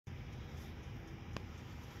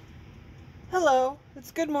Hello,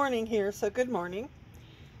 it's good morning here, so good morning.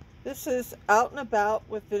 This is Out and About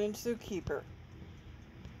with Vintage Zookeeper.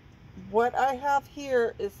 What I have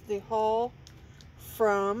here is the haul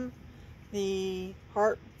from the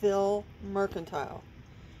Hartville Mercantile.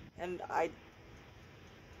 And I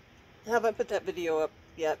haven't put that video up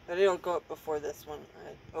yet, but it'll go up before this one,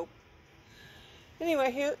 I hope.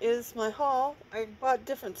 Anyway, here is my haul. I bought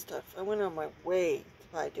different stuff. I went on my way to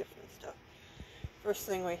buy different stuff. First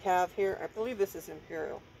thing we have here, I believe this is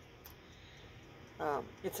Imperial.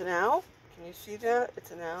 It's an owl. Can you see that?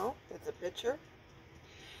 It's an owl. It's a picture.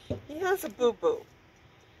 He has a boo-boo.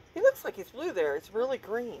 He looks like he's blue there. It's really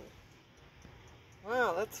green.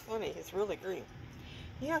 Wow, that's funny. He's really green.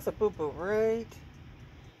 He has a boo-boo right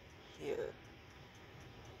here.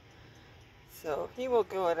 So he will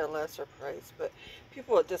go at a lesser price, but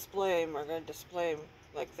people that display him are going to display him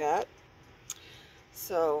like that.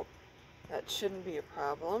 So that shouldn't be a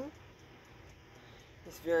problem.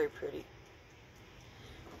 He's very pretty.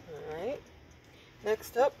 Alright,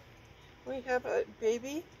 next up we have a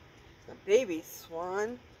baby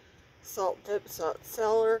swan, salt dip, salt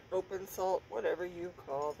cellar, open salt, whatever you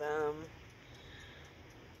call them.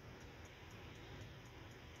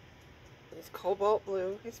 He's cobalt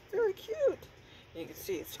blue. He's very cute. You can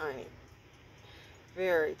see he's tiny.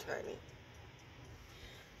 Very tiny.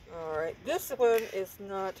 Alright, this one is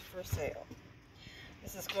not for sale.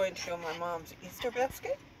 This is going to go in my mom's Easter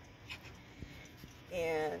basket.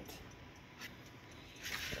 And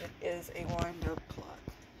it is a wind-up clock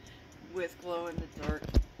with glow-in-the-dark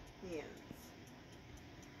hands.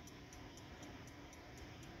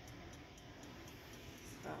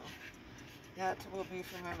 So that will be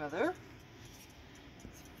for my mother.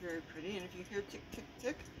 It's very pretty, and if you hear tick, tick,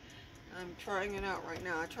 tick, I'm trying it out right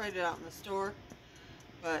now. I tried it out in the store,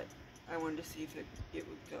 but I wanted to see if it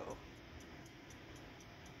would go.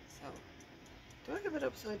 So, do I have it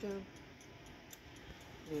upside down?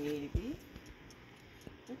 Maybe.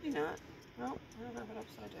 Maybe not. No, I don't have it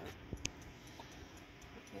upside down.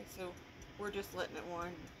 Okay, so we're just letting it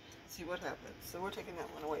wind, see what happens. So we're taking that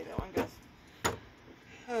one away. That one goes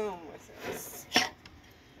home with us.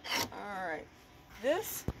 Alright.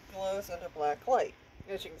 This glows under black light.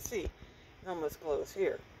 As you can see, it almost glows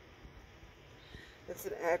here. It's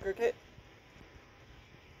an aggregate.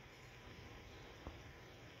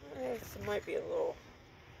 This might be a little...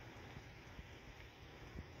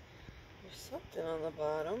 something on the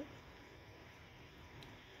bottom.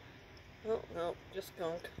 Oh, no, just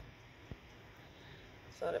gunk.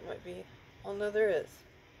 Thought it might be. Oh, no, there is.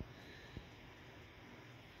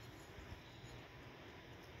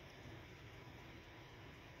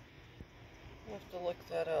 I have to look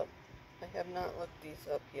that up. I have not looked these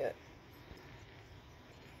up yet.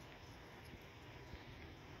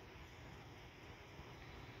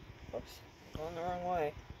 Oops, I'm going the wrong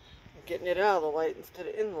way. I'm getting it out of the light instead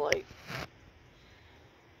of in the light.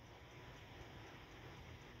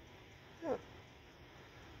 Huh.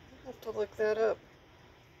 I'll have to look that up.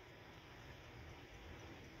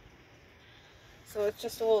 So it's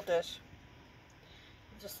just a little dish.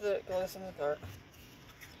 Just so that it glows in the dark.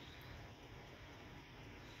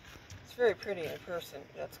 It's very pretty in person.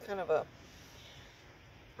 That's kind of a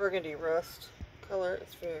burgundy rust color.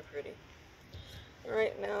 It's very pretty.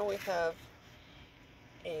 Alright, now we have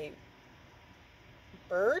a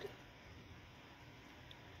bird.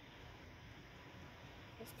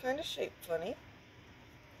 It's kind of shaped funny.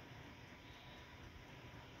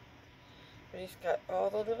 But he's got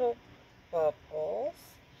all the little bubbles,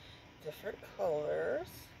 different colors.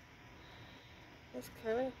 He's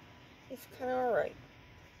kind of alright.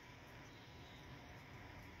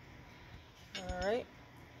 Alright.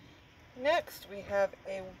 Next we have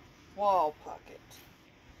a wall pocket.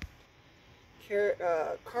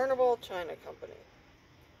 Carnival China Company.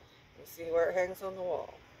 You see where it hangs on the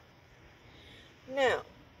wall. Now,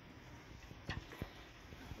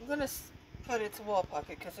 I'm going to put it's a wall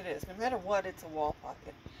pocket because it is. No matter what, it's a wall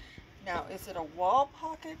pocket. Now, is it a wall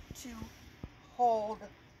pocket to hold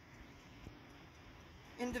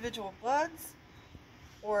individual buds?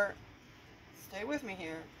 Or, stay with me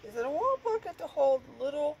here, is it a wall pocket to hold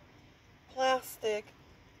little plastic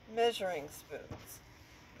measuring spoons?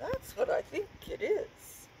 That's what I think it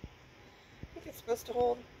is. I think it's supposed to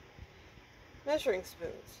hold measuring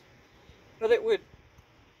spoons. But it would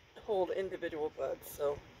hold individual buds,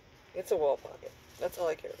 so it's a wall pocket. That's all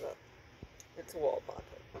I care about. It's a wall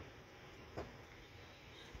pocket.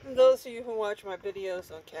 And those of you who watch my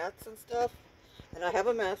videos on cats and stuff, and I have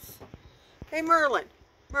a mess. Hey Merlin!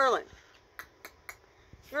 Merlin!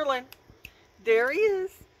 Merlin! There he is.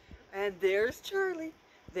 And there's Charlie.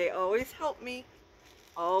 They always help me.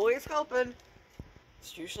 Always helping.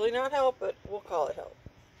 It's usually not help, but we'll call it help.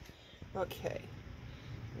 Okay.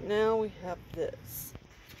 Now we have this.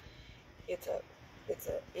 It's a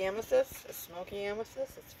amethyst, a smoky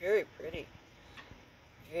amethyst. It's very pretty.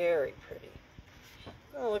 Very pretty. I'm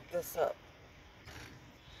gonna look this up.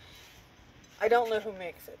 I don't know who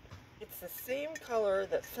makes it. It's the same color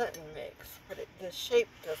that Fenton makes, but the shape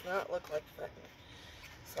does not look like Fenton.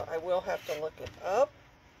 So I will have to look it up.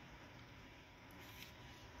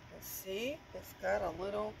 And see, it's got a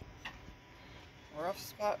little rough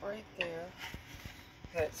spot right there.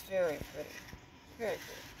 But it's very pretty. Very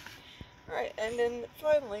pretty. Alright, and then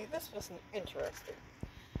finally, this was interesting.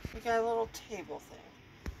 We got a little table thing.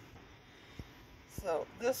 So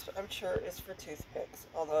this, I'm sure, is for toothpicks.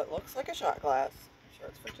 Although it looks like a shot glass, I'm sure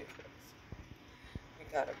it's for toothpicks. We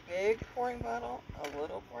got a big pouring bottle, a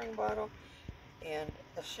little pouring bottle, and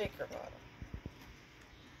a shaker bottle.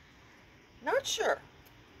 Not sure.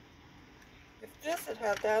 If this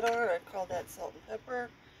had that on it, I'd call that salt and pepper.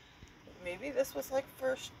 Maybe this was like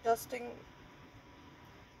for dusting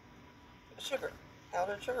sugar,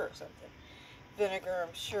 powdered sugar or something. Vinegar,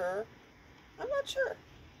 I'm sure. I'm not sure.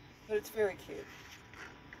 But it's very cute.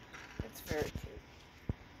 It's very cute.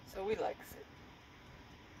 So we likes it.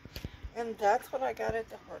 And that's what I got at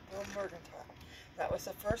the Hartville Mercantile. That was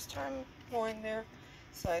the first time going there,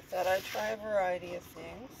 so I thought I'd try a variety of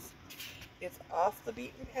things. It's off the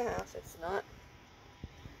beaten path. It's not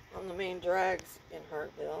on the main drags in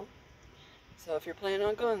Hartville. So if you're planning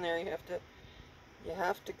on going there, you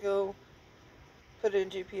have to go put it in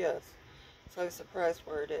GPS. So I was surprised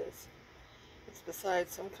where it is. It's beside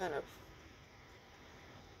some kind of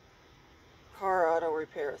car auto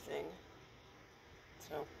repair thing.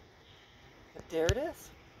 So, but there it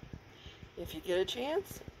is. If you get a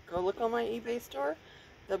chance, go look on my eBay store,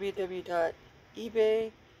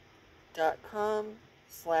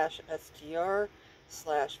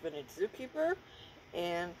 www.ebay.com/str/vintage zookeeper,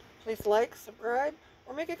 and please like, subscribe,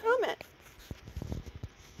 or make a comment.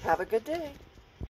 Have a good day.